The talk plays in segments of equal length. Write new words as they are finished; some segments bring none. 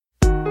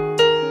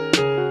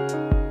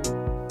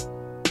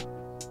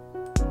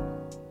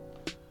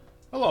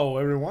Hello,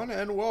 everyone,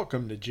 and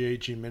welcome to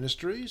JHE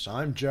Ministries.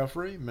 I'm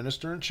Jeffrey,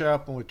 minister and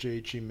chaplain with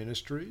JHE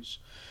Ministries.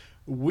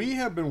 We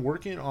have been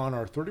working on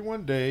our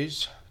 31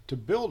 days to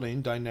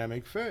building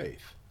dynamic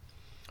faith.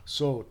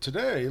 So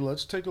today,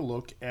 let's take a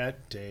look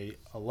at day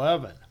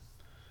 11,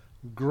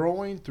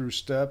 growing through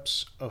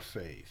steps of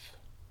faith.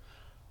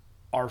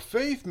 Our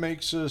faith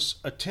makes us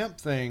attempt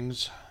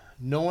things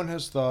no one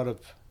has thought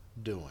of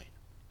doing.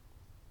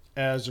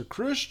 As a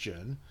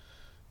Christian,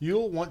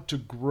 you'll want to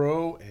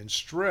grow and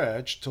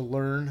stretch to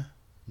learn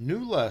new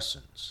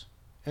lessons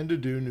and to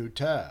do new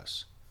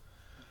tasks.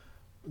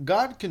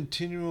 God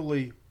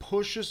continually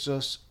pushes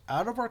us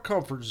out of our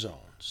comfort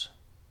zones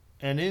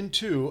and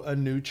into a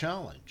new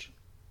challenge.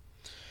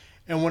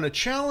 And when a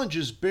challenge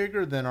is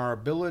bigger than our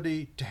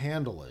ability to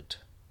handle it,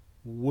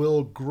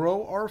 we'll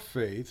grow our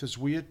faith as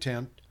we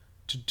attempt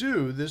to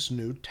do this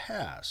new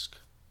task.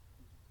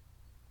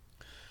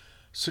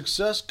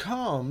 Success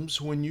comes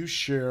when you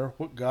share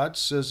what God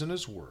says in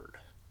His Word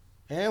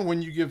and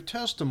when you give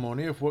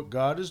testimony of what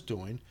God is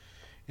doing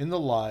in the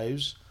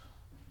lives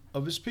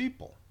of His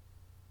people.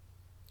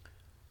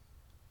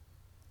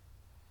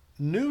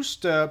 New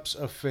steps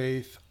of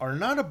faith are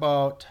not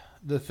about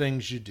the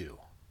things you do,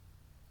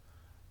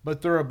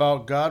 but they're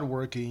about God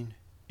working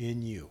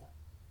in you.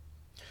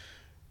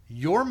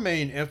 Your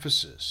main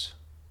emphasis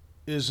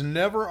is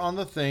never on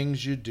the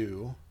things you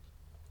do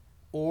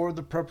or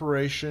the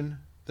preparation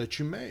that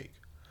you make.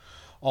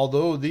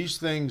 Although these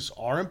things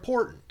are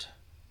important,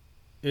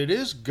 it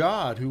is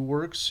God who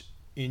works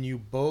in you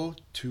both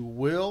to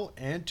will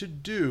and to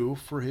do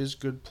for His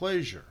good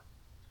pleasure.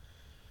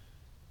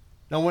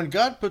 Now, when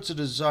God puts a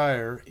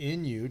desire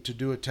in you to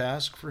do a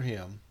task for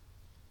Him,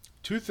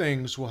 two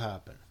things will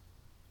happen.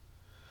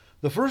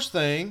 The first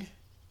thing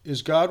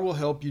is God will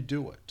help you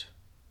do it.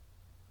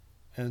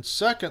 And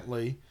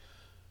secondly,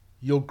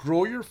 you'll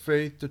grow your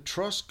faith to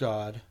trust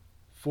God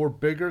for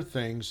bigger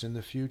things in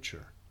the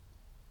future.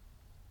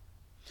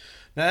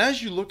 Now,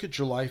 as you look at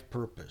your life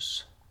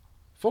purpose,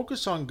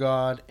 focus on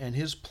God and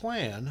His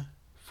plan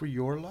for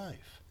your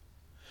life.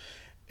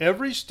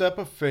 Every step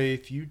of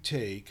faith you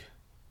take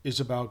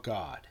is about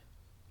God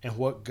and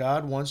what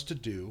God wants to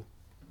do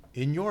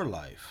in your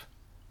life.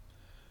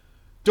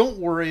 Don't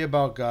worry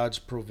about God's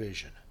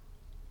provision.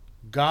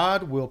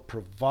 God will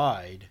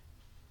provide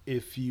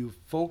if you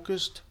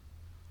focused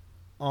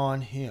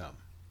on Him.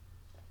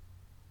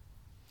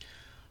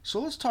 So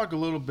let's talk a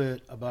little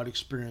bit about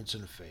experience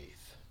in faith.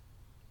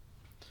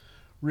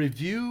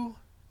 Review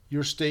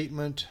your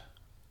statement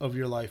of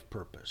your life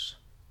purpose.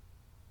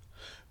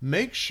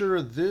 Make sure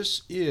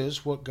this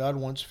is what God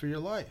wants for your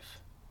life.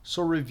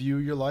 So review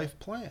your life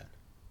plan.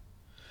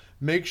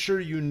 Make sure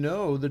you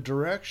know the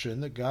direction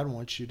that God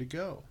wants you to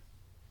go.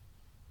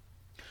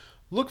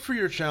 Look for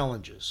your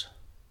challenges.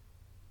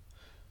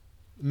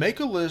 Make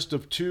a list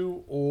of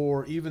 2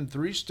 or even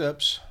 3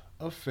 steps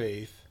of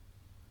faith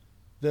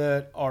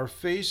that are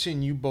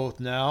facing you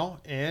both now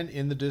and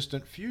in the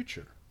distant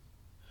future.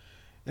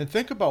 And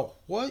think about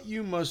what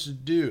you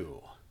must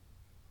do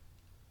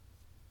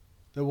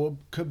that will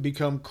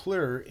become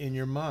clearer in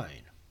your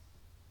mind.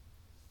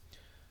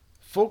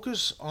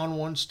 Focus on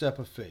one step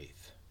of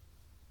faith.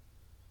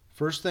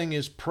 First thing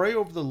is pray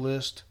over the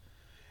list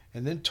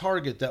and then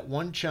target that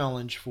one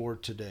challenge for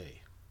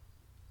today.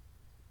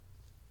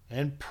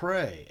 And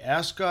pray.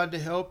 Ask God to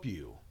help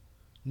you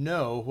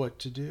know what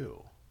to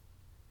do.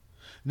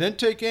 Then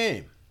take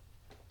aim.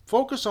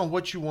 Focus on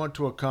what you want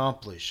to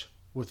accomplish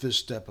with this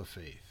step of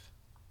faith.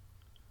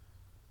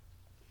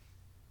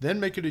 Then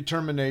make a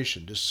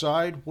determination.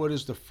 Decide what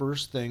is the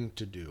first thing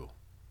to do.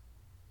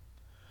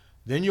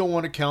 Then you'll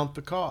want to count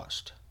the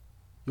cost.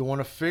 You'll want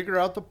to figure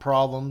out the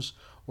problems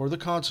or the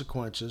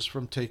consequences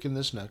from taking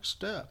this next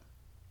step.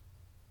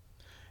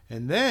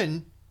 And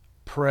then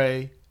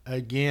pray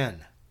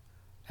again.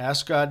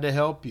 Ask God to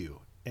help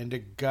you and to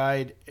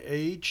guide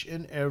each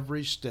and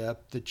every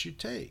step that you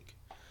take.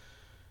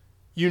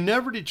 You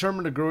never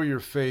determine to grow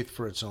your faith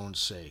for its own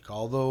sake,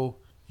 although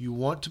you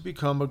want to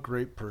become a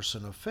great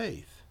person of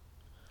faith.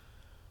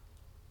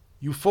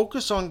 You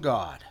focus on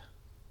God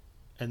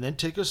and then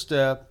take a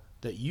step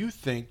that you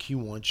think He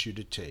wants you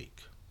to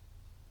take.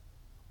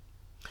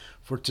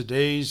 For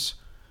today's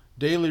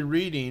daily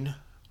reading,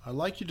 I'd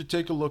like you to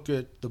take a look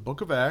at the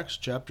book of Acts,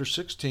 chapter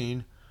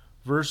 16,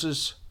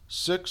 verses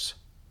 6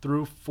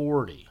 through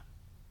 40.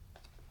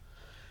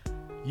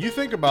 You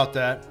think about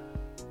that,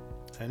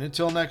 and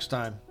until next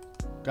time,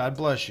 God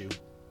bless you,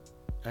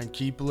 and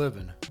keep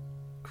living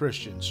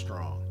Christian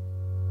strong.